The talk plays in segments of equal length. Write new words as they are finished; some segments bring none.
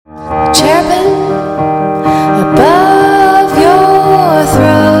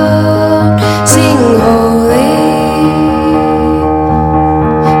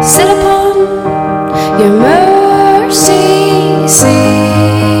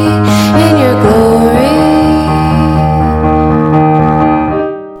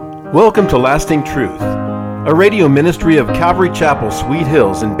Welcome to Lasting Truth, a radio ministry of Calvary Chapel, Sweet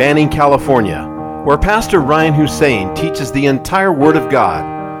Hills in Banning, California, where Pastor Ryan Hussein teaches the entire Word of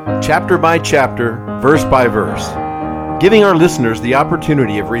God, chapter by chapter, verse by verse, giving our listeners the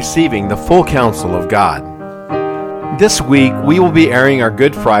opportunity of receiving the full counsel of God. This week, we will be airing our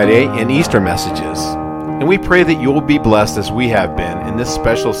Good Friday and Easter messages, and we pray that you will be blessed as we have been in this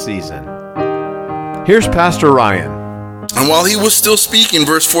special season. Here's Pastor Ryan. And while he was still speaking,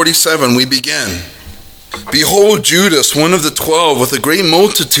 verse 47, we begin. Behold, Judas, one of the 12, with a great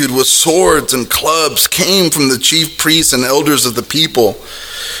multitude with swords and clubs, came from the chief priests and elders of the people.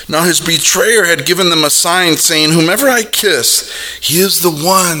 Now his betrayer had given them a sign, saying, Whomever I kiss, he is the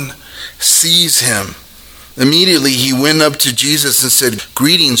one. Seize him. Immediately he went up to Jesus and said,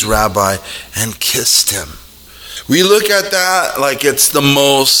 Greetings, Rabbi, and kissed him. We look at that like it's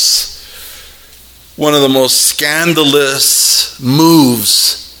one of the most scandalous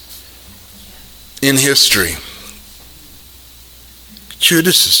moves in history.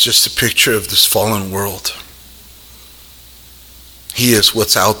 Judas is just a picture of this fallen world. He is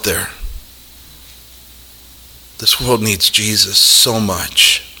what's out there. This world needs Jesus so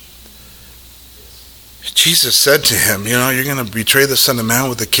much. Jesus said to him, you're going to betray the Son of Man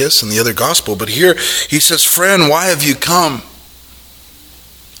with a kiss in the other gospel. But here he says, Friend, why have you come?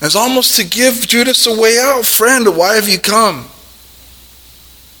 It's almost to give Judas a way out. Friend, why have you come?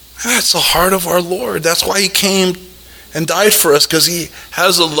 That's the heart of our Lord. That's why he came and died for us, because he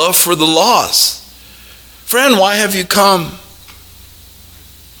has a love for the lost. Friend, why have you come?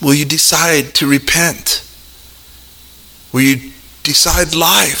 Will you decide to repent? Will you decide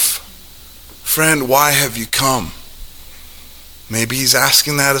life? Friend, why have you come? Maybe he's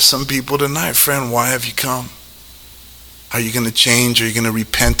asking that of some people tonight. Friend, why have you come? Are you going to change? Are you going to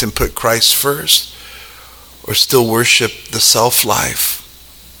repent and put Christ first? Or still worship the self-life?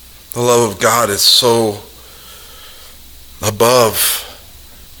 The love of God is so above.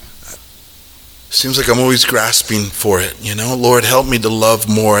 Seems like I'm always grasping for it, Lord, help me to love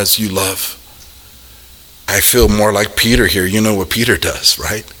more as you love. I feel more like Peter here. You know what Peter does,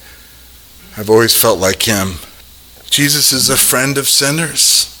 right? I've always felt like him. Jesus is a friend of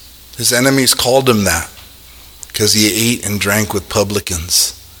sinners. His enemies called him that because he ate and drank with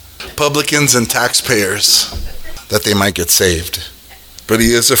publicans and taxpayers, that they might get saved. But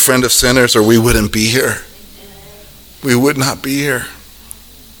he is a friend of sinners, or we wouldn't be here. We would not be here.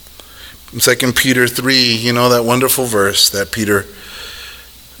 In 2 Peter 3, that wonderful verse that Peter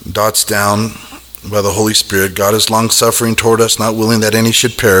dots down by the Holy Spirit. God is long-suffering toward us, not willing that any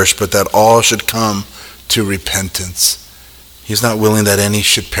should perish, but that all should come to repentance. He's not willing that any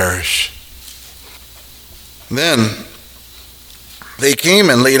should perish. Then they came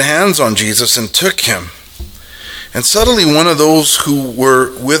and laid hands on Jesus and took him. And suddenly one of those who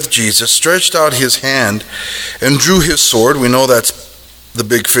were with Jesus stretched out his hand and drew his sword. We know that's the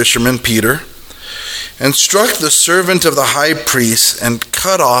big fisherman, Peter, and struck the servant of the high priest and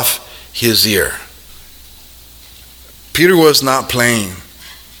cut off his ear. Peter was not playing.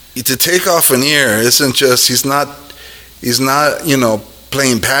 To take off an ear isn't just, he's not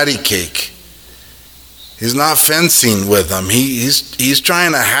playing patty cake. He's not fencing with them. He's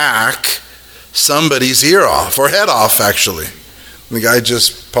trying to hack somebody's ear off, or head off, actually. The guy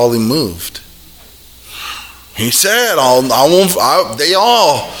just probably moved. He said, they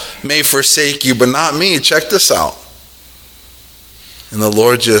all may forsake you, but not me. Check this out. And the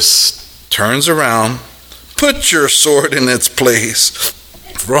Lord just turns around, put your sword in its place.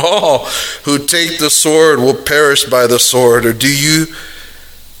 For all who take the sword will perish by the sword. Or do you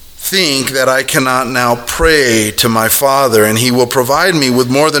think that I cannot now pray to my Father, and he will provide me with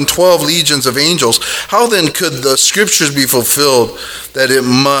more than 12 legions of angels? How then could the scriptures be fulfilled that it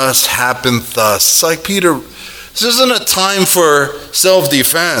must happen thus? It's like, Peter, this isn't a time for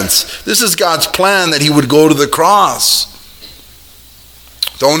self-defense. This is God's plan that he would go to the cross.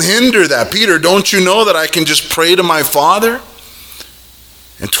 Don't hinder that. Peter, don't you know that I can just pray to my Father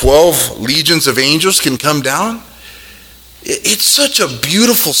and 12 legions of angels can come down? It's such a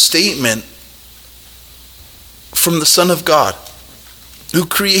beautiful statement from the Son of God, who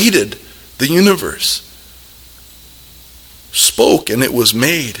created the universe, spoke and it was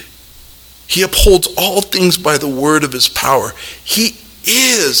made. He upholds all things by the word of his power. He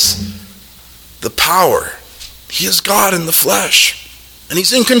is the power. He is God in the flesh, and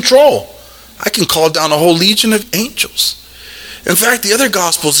he's in control. I can call down a whole legion of angels. In fact, the other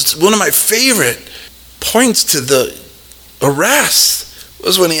Gospels, it's one of my favorite points to the arrest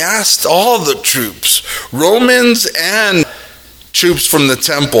was when he asked all the troops, Romans and troops from the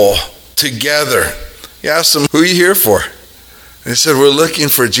temple together. He asked them, who are you here for? They said, we're looking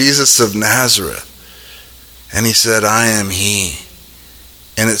for Jesus of Nazareth. And he said, I am he.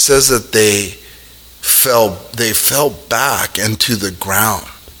 And it says that they fell back into the ground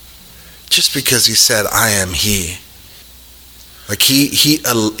just because he said, I am he. Like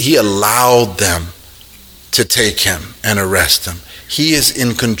he allowed them to take him and arrest him. He is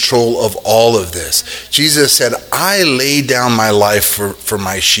in control of all of this. Jesus said, I lay down my life for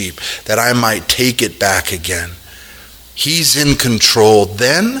my sheep that I might take it back again. He's in control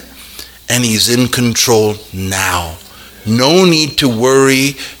then, and he's in control now. No need to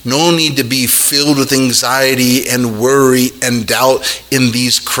worry, no need to be filled with anxiety and worry and doubt in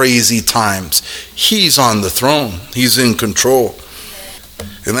these crazy times. He's on the throne. He's in control.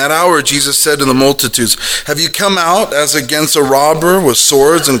 In that hour, Jesus said to the multitudes, have you come out as against a robber with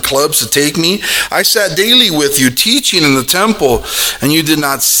swords and clubs to take me? I sat daily with you, teaching in the temple, and you did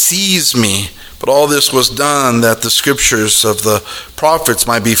not seize me. But all this was done that the scriptures of the prophets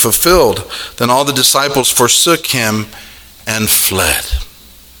might be fulfilled. Then all the disciples forsook him and fled.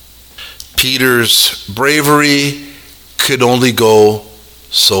 Peter's bravery could only go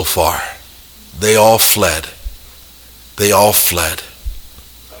so far. They all fled. They all fled.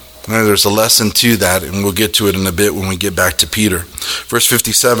 And there's a lesson to that, and we'll get to it in a bit when we get back to Peter. Verse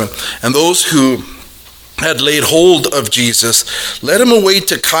 57, and those who had laid hold of Jesus led him away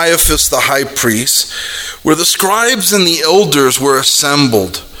to Caiaphas the high priest, where the scribes and the elders were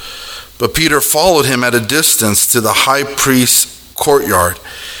assembled. But Peter followed him at a distance to the high priest's courtyard,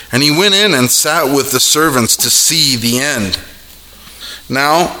 and he went in and sat with the servants to see the end.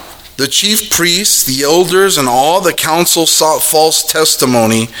 Now the chief priests, the elders, and all the council sought false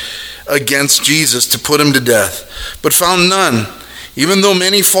testimony against Jesus to put him to death, but found none. Even though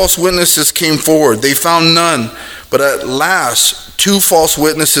many false witnesses came forward, they found none. But at last, 2 false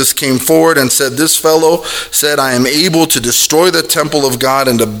witnesses came forward and said, this fellow said, I am able to destroy the temple of God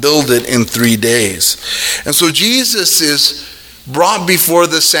and to build it in 3 days. And so Jesus is brought before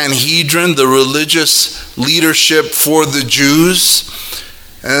the Sanhedrin, the religious leadership for the Jews.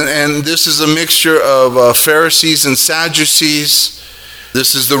 And this is a mixture of Pharisees and Sadducees.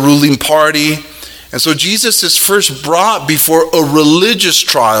 This is the ruling party. And so Jesus is first brought before a religious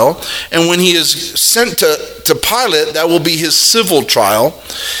trial. And when he is sent to Pilate, that will be his civil trial.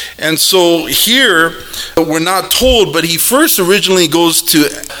 And so here, we're not told, but he first originally goes to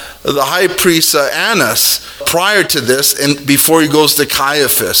the high priest Annas prior to this, and before he goes to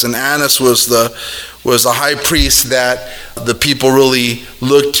Caiaphas. And Annas was the high priest that the people really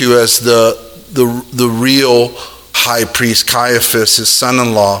looked to as the real high priest. Caiaphas, his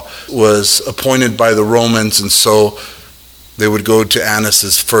son-in-law, was appointed by the Romans, and so they would go to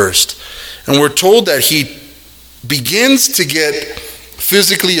Annas first. And we're told that he begins to get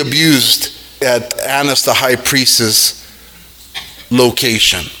physically abused at Annas the high priest's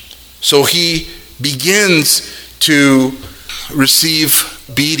location. So he begins to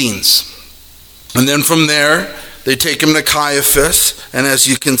receive beatings. And then from there, they take him to Caiaphas, and as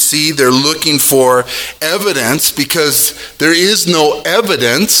you can see, they're looking for evidence because there is no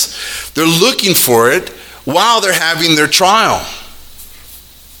evidence. They're looking for it while they're having their trial.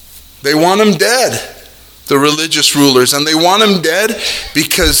 They want him dead, the religious rulers, and they want him dead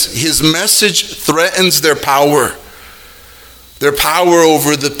because his message threatens their power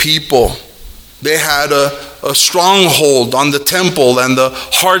over the people. They had a stronghold on the temple and the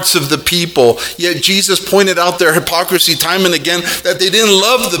hearts of the people. Yet Jesus pointed out their hypocrisy time and again, that they didn't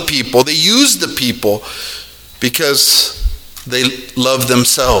love the people. They used the people because they loved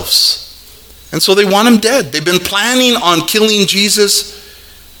themselves. And so they want him dead. They've been planning on killing Jesus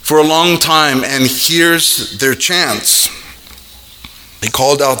for a long time, and here's their chance. They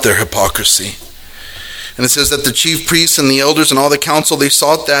called out their hypocrisy. And it says that the chief priests and the elders and all the council, they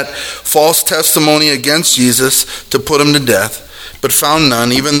sought that false testimony against Jesus to put him to death, but found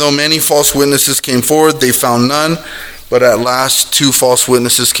none. Even though many false witnesses came forward, they found none. But at last 2 false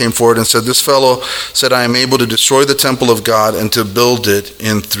witnesses came forward and said, this fellow said, I am able to destroy the temple of God and to build it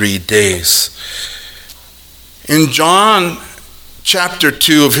in 3 days. In John chapter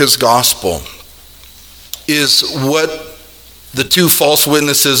 2 of his gospel is what the 2 false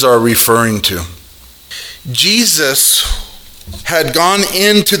witnesses are referring to. Jesus had gone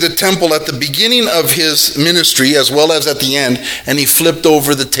into the temple at the beginning of his ministry as well as at the end, and he flipped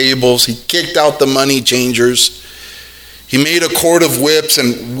over the tables. He kicked out the money changers. He made a cord of whips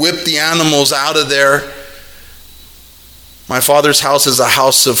and whipped the animals out of there. My Father's house is a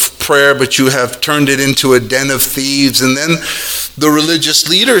house of prayer, but you have turned it into a den of thieves. And then the religious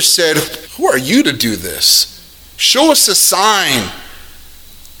leaders said, who are you to do this? Show us a sign.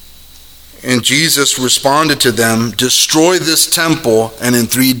 And Jesus responded to them, "Destroy this temple, and in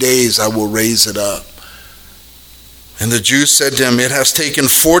 3 days I will raise it up." And the Jews said to him, "It has taken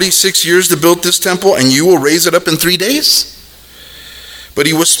 46 years to build this temple, and you will raise it up in 3 days?" But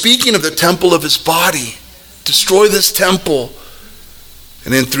he was speaking of the temple of his body. Destroy this temple,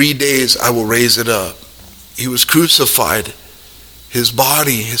 and in 3 days I will raise it up. He was crucified. His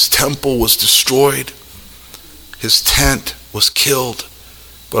body, his temple was destroyed. His tent was killed.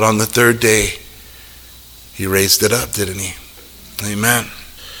 But on the 3rd day, he raised it up, didn't he? Amen.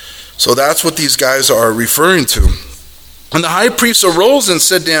 So that's what these guys are referring to. And the high priest arose and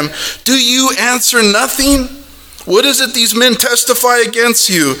said to him, "Do you answer nothing? What is it these men testify against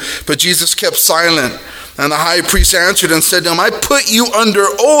you?" But Jesus kept silent. And the high priest answered and said to him, "I put you under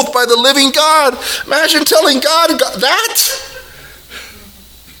oath by the living God." Imagine telling God that.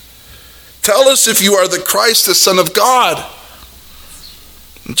 "Tell us if you are the Christ, the Son of God."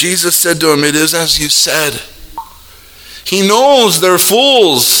 And Jesus said to him, "It is as you said." He knows they're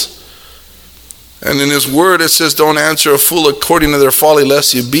fools. And in his word it says, "Don't answer a fool according to their folly,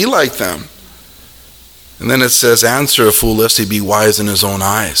 lest you be like them." And then it says, "Answer a fool lest he be wise in his own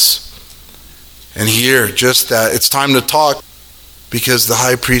eyes." And here, just that, it's time to talk, because the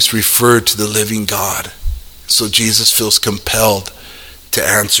high priest referred to the living God. So Jesus feels compelled to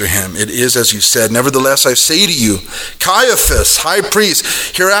answer him. "It is as you said. Nevertheless, I say to you, Caiaphas, high priest,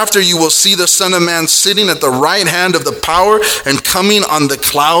 hereafter you will see the Son of Man sitting at the right hand of the power and coming on the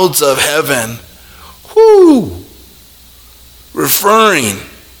clouds of heaven." Whoo! Referring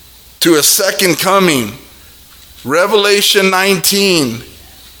to a second coming. Revelation 19.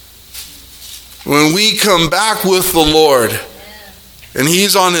 When we come back with the Lord, and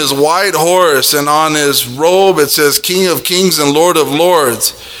he's on his white horse, and on his robe it says King of Kings and Lord of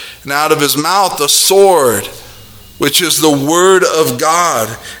Lords, and out of his mouth a sword, which is the word of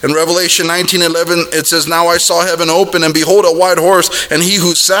God. In Revelation 19:11 it says, "Now I saw heaven open, and behold a white horse, and he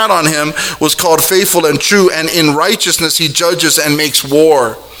who sat on him was called Faithful and True, and in righteousness he judges and makes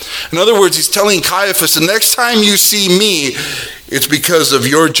war." In other words, he's telling Caiaphas, the next time you see me, it's because of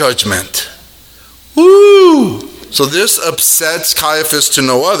your judgment. Woo! So this upsets Caiaphas to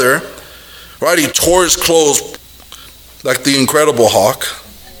no other. Right? He tore his clothes like the Incredible Hulk.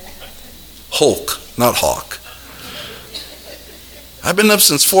 Hulk, not Hawk. I've been up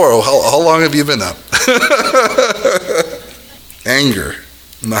since 4. Oh, how long have you been up? Anger.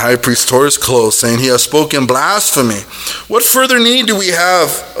 And the high priest tore his clothes, saying, "He has spoken blasphemy. What further need do we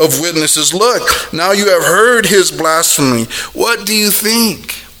have of witnesses? Look, now you have heard his blasphemy. What do you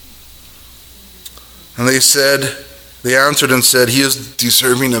think?" And they answered and said, "He is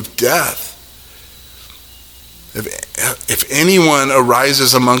deserving of death. If anyone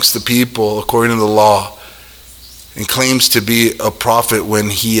arises amongst the people according to the law and claims to be a prophet when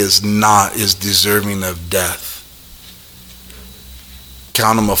he is not, is deserving of death.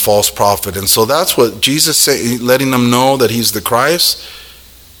 Count him a false prophet." And so that's what Jesus said, letting them know that he's the Christ.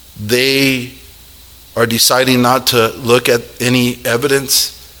 They are deciding not to look at any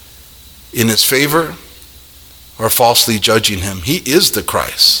evidence in his favor or falsely judging him. He is the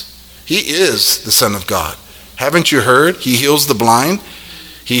Christ. He is the Son of God. Haven't you heard? He heals the blind.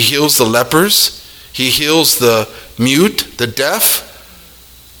 He heals the lepers. He heals the mute, the deaf.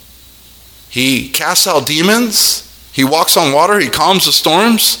 He casts out demons. He walks on water. He calms the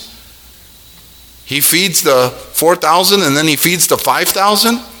storms. He feeds the 4,000 and then he feeds the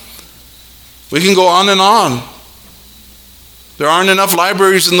 5,000. We can go on and on. There aren't enough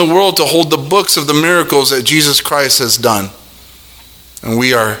libraries in the world to hold the books of the miracles that Jesus Christ has done. And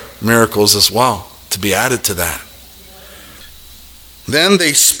we are miracles as well, to be added to that. Then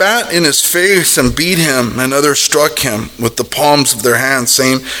they spat in his face and beat him, and others struck him with the palms of their hands,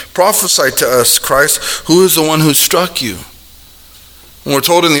 saying, "Prophesy to us, Christ, who is the one who struck you?" And we're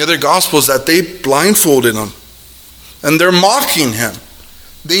told in the other Gospels that they blindfolded him, and they're mocking him.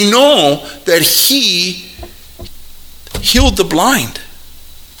 They know that he healed the blind.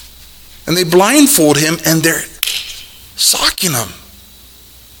 And they blindfold him, and they're socking him.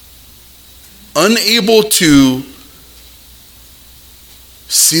 Unable to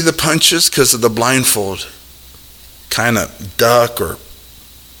see the punches because of the blindfold, kind of duck or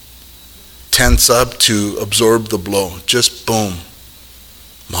tense up to absorb the blow. Just boom,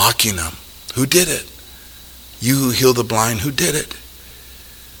 mocking him. Who did it? You who heal the blind, who did it?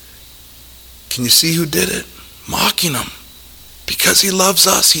 Can you see who did it? Mocking him. Because he loves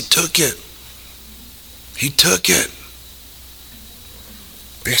us, he took it. He took it.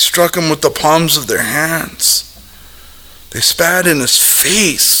 They struck him with the palms of their hands. They spat in his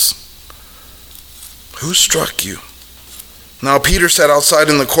face. Who struck you? Now Peter sat outside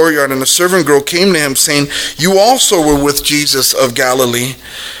in the courtyard, and a servant girl came to him, saying, "You also were with Jesus of Galilee."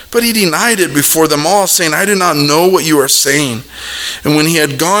 But he denied it before them all, saying, "I do not know what you are saying." And when he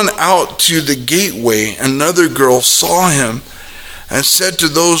had gone out to the gateway, another girl saw him and said to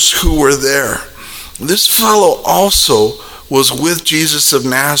those who were there, "This fellow also was with Jesus of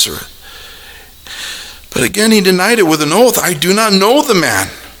Nazareth." But again he denied it with an oath, "I do not know the man."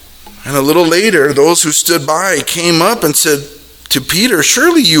 And a little later, those who stood by came up and said to Peter,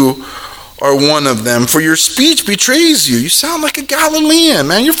 "Surely you are one of them, for your speech betrays you. You sound like a Galilean,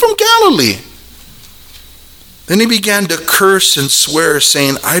 man. You're from Galilee." Then he began to curse and swear,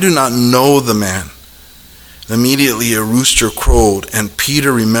 saying, "I do not know the man." And immediately a rooster crowed, and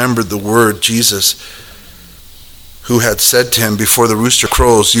Peter remembered the word Jesus, who had said to him, "Before the rooster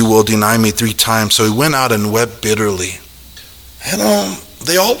crows, you will deny me 3 times." So he went out and wept bitterly. And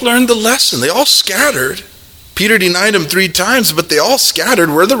they all learned the lesson. They all scattered. Peter denied him 3 times, but they all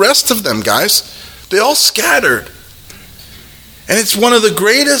scattered. Where are the rest of them, guys? They all scattered. And it's one of the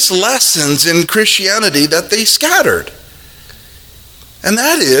greatest lessons in Christianity that they scattered. And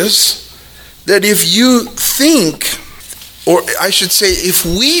that is that if you think, or I should say, if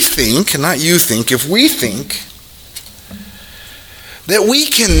we think, not you think, if we think that we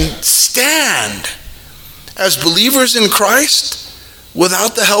can stand as believers in Christ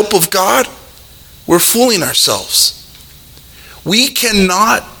without the help of God, we're fooling ourselves. We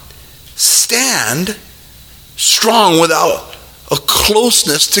cannot stand strong without a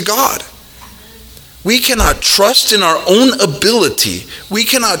closeness to God. We cannot trust in our own ability. We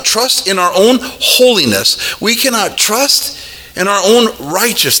cannot trust in our own holiness. We cannot trust in our own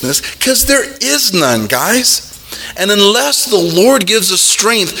righteousness, because there is none, guys. And unless the Lord gives us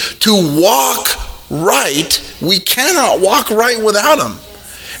strength to walk right, we cannot walk right without him.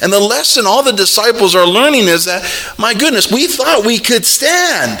 And the lesson all the disciples are learning is that, my goodness, we thought we could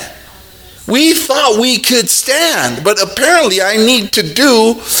stand. We thought we could stand, but apparently I need to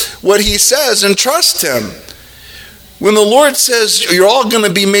do what he says and trust him. When the Lord says you're all going to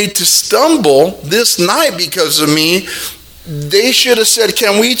be made to stumble this night because of me, they should have said,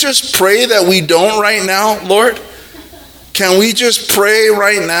 "Can we just pray that we don't right now, Lord? Can we just pray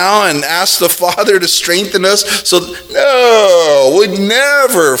right now and ask the Father to strengthen us?" So, no, we'd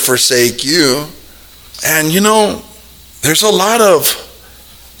never forsake you. And there's a lot of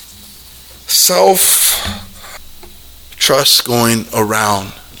self-trust going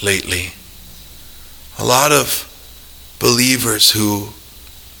around lately. A lot of believers who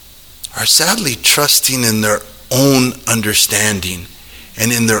are sadly trusting in their own understanding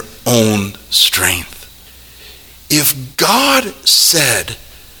and in their own strength. If God said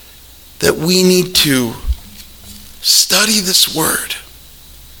that we need to study this word,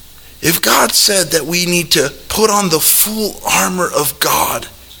 if God said that we need to put on the full armor of God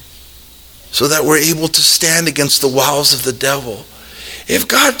so that we're able to stand against the wiles of the devil, if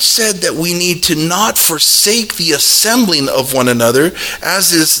God said that we need to not forsake the assembling of one another,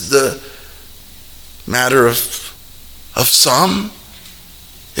 as is the matter of some,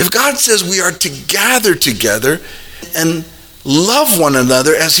 if God says we are to gather together and love one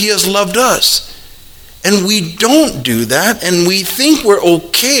another as he has loved us, and we don't do that, and we think we're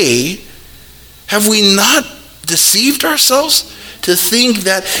okay, have we not deceived ourselves to think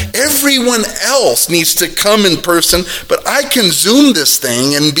that everyone else needs to come in person, but I can Zoom this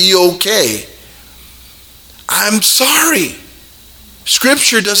thing and be okay? I'm sorry.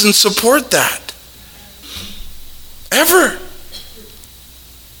 Scripture doesn't support that. Ever.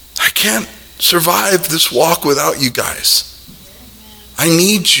 I can't survive this walk without you guys. I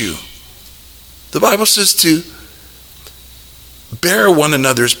need you. The Bible says to bear one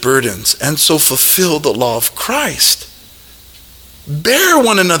another's burdens and so fulfill the law of Christ. Bear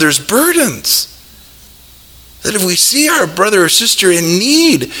one another's burdens. That if we see our brother or sister in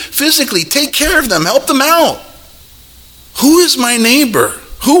need, physically take care of them, help them out. Who is my neighbor?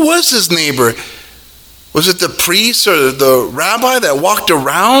 Who was his neighbor? Was it the priest or the rabbi that walked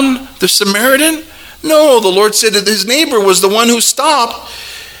around the Samaritan? No, the Lord said that his neighbor was the one who stopped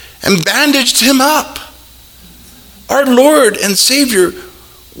and bandaged him up. Our Lord and Savior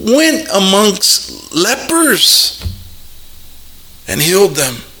went amongst lepers and healed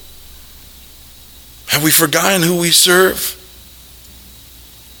them. Have we forgotten who we serve?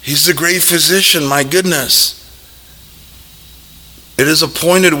 He's the great physician, my goodness. It is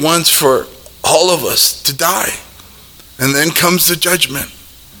appointed once for all of us to die, and then comes the judgment.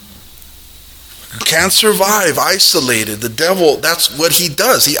 Can't survive isolated. The devil, that's what he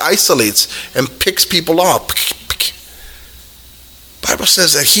does. He isolates and picks people off. The Bible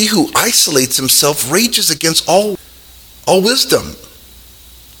says that he who isolates himself rages against all. All wisdom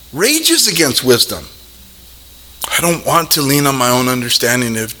rages against wisdom. I don't want to lean on my own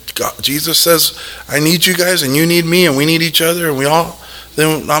understanding. If Jesus says, I need you guys and you need me and we need each other and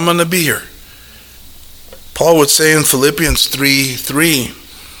then I'm going to be here. Paul would say in Philippians 3:3,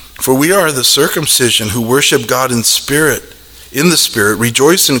 for we are the circumcision who worship God in the Spirit,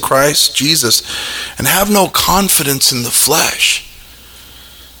 rejoice in Christ Jesus, and have no confidence in the flesh.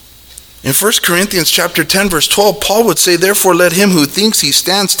 In 1 Corinthians chapter 10, verse 12, Paul would say, therefore let him who thinks he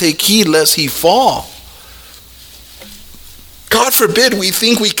stands take heed lest he fall. God forbid we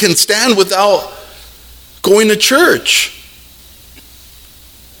think we can stand without going to church.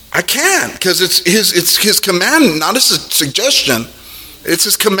 I can't, because it's his command, not a suggestion. It's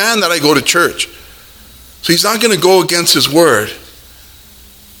his command that I go to church. So he's not going to go against his word.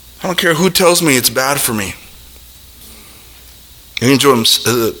 I don't care who tells me it's bad for me.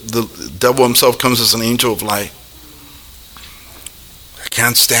 The devil himself comes as an angel of light. I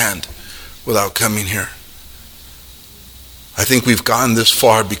can't stand without coming here. I think we've gotten this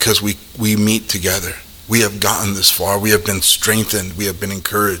far because we meet together. We have gotten this far. We have been strengthened. We have been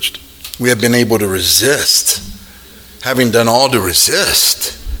encouraged. We have been able to resist. Having done all to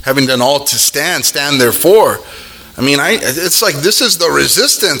resist. Having done all to stand therefore. I mean, it's like this is the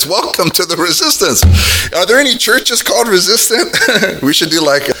resistance. Welcome to the resistance. Are there any churches called Resistant? We should do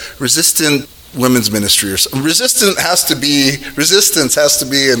like a Resistant women's ministry or something. Resistance has to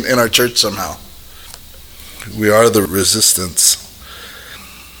be in our church somehow. We are the resistance.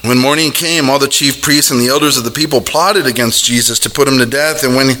 When morning came, all the chief priests and the elders of the people plotted against Jesus to put him to death.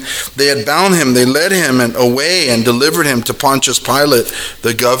 And when they had bound him, they led him away and delivered him to Pontius Pilate,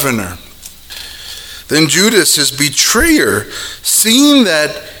 the governor. Then Judas, his betrayer, seeing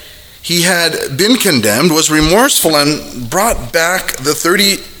that he had been condemned, was remorseful and brought back the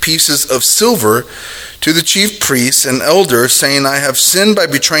 30 pieces of silver to the chief priests and elders, saying, I have sinned by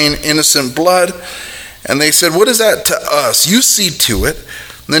betraying innocent blood. And they said, what is that to us? You see to it.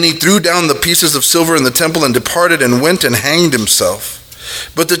 And then he threw down the pieces of silver in the temple and departed and went and hanged himself.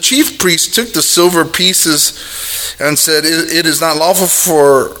 But the chief priests took the silver pieces and said, it is not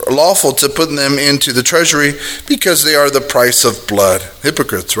lawful to put them into the treasury because they are the price of blood.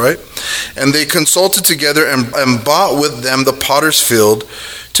 Hypocrites, right? And they consulted together and bought with them the potter's field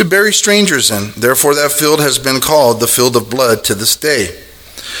to bury strangers in. Therefore that field has been called the field of blood to this day.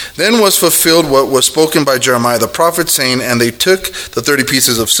 Then was fulfilled what was spoken by Jeremiah the prophet, saying, and they took the 30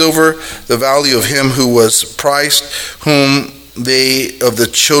 pieces of silver, the value of him who was priced, whom they of the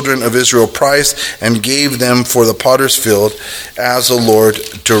children of Israel priced, and gave them for the potter's field, as the Lord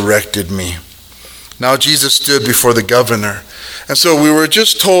directed me. Now Jesus stood before the governor. And so we were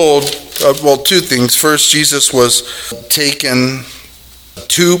just told, two things. First, Jesus was taken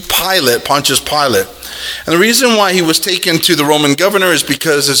to Pontius Pilate. And the reason why he was taken to the Roman governor is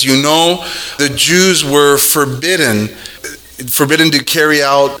because, as you know, the Jews were forbidden to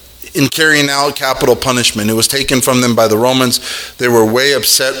carrying out capital punishment. It was taken from them by the Romans. They were way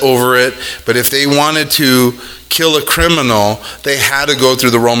upset over it. But if they wanted to kill a criminal, they had to go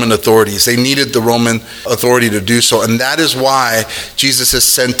through the Roman authorities. They needed the Roman authority to do so. And that is why Jesus is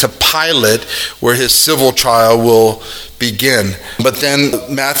sent to Pilate, where his civil trial will begin. But then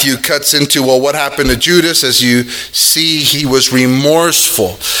Matthew cuts into, what happened to Judas? As you see, he was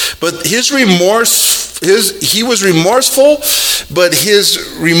remorseful. But he was remorseful, but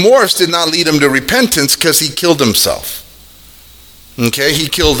his remorse did not lead him to repentance because he killed himself. Okay, he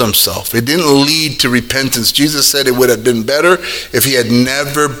killed himself. It didn't lead to repentance. Jesus said it would have been better if he had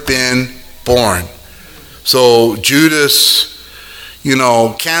never been born. So Judas,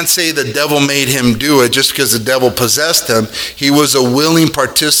 can't say the devil made him do it just because the devil possessed him. He was a willing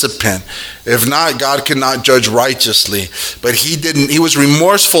participant. If not, God cannot judge righteously. But he didn't. He was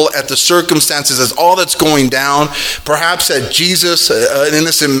remorseful at the circumstances as all that's going down. Perhaps that Jesus, an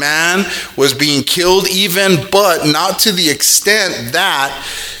innocent man, was being killed even, but not to the extent that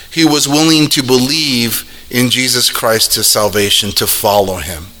he was willing to believe in Jesus Christ to salvation, to follow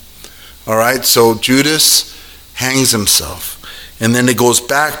him. All right, so Judas hangs himself. And then it goes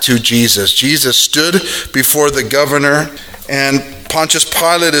back to Jesus. Jesus stood before the governor, and Pontius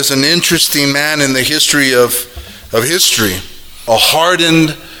Pilate is an interesting man in the history of history. A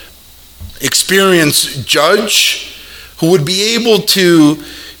hardened, experienced judge who would be able to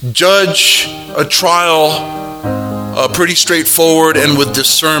judge a trial pretty straightforward and with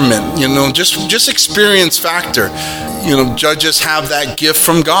discernment. Just experience factor. Judges have that gift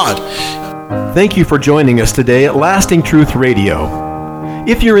from God. Thank you for joining us today at Lasting Truth Radio.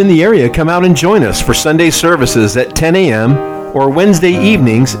 If you're in the area, come out and join us for Sunday services at 10 a.m. or Wednesday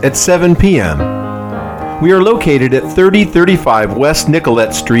evenings at 7 p.m. We are located at 3035 West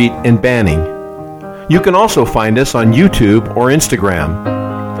Nicollet Street in Banning. You can also find us on YouTube or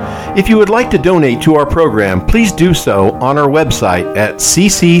Instagram. If you would like to donate to our program, please do so on our website at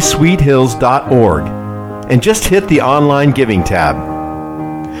ccsweethills.org and just hit the online giving tab.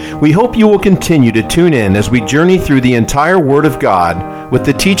 We hope you will continue to tune in as we journey through the entire Word of God with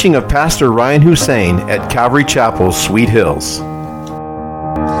the teaching of Pastor Ryan Hussein at Calvary Chapel, Sweet Hills.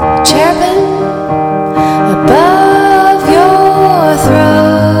 Cherubim above